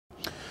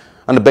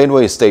And the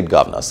Benue State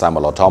Governor,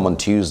 Ortom, on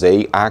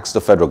Tuesday asked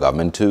the federal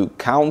government to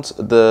count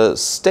the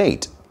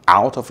state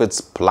out of its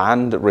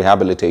planned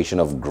rehabilitation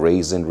of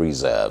grazing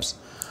reserves.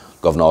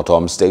 Governor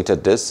Ortom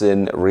stated this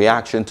in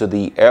reaction to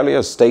the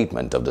earlier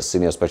statement of the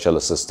Senior Special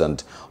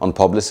Assistant on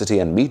Publicity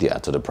and Media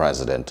to the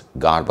President,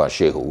 Garba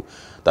Shehu,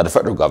 that the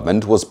federal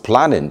government was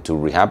planning to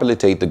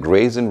rehabilitate the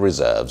grazing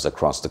reserves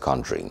across the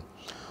country.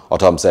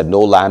 Ortom said no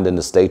land in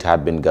the state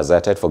had been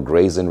gazetted for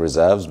grazing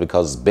reserves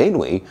because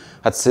Benue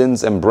had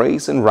since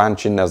embraced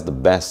ranching as the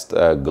best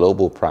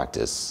global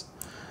practice.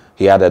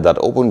 He added that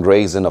open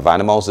grazing of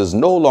animals is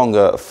no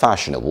longer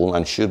fashionable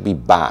and should be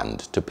banned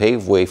to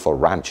pave way for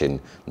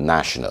ranching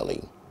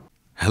nationally.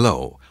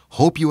 Hello,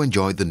 hope you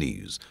enjoyed the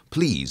news.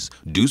 Please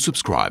do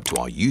subscribe to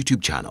our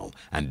YouTube channel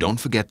and don't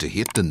forget to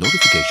hit the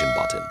notification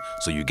button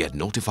so you get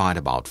notified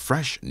about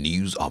fresh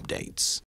news updates.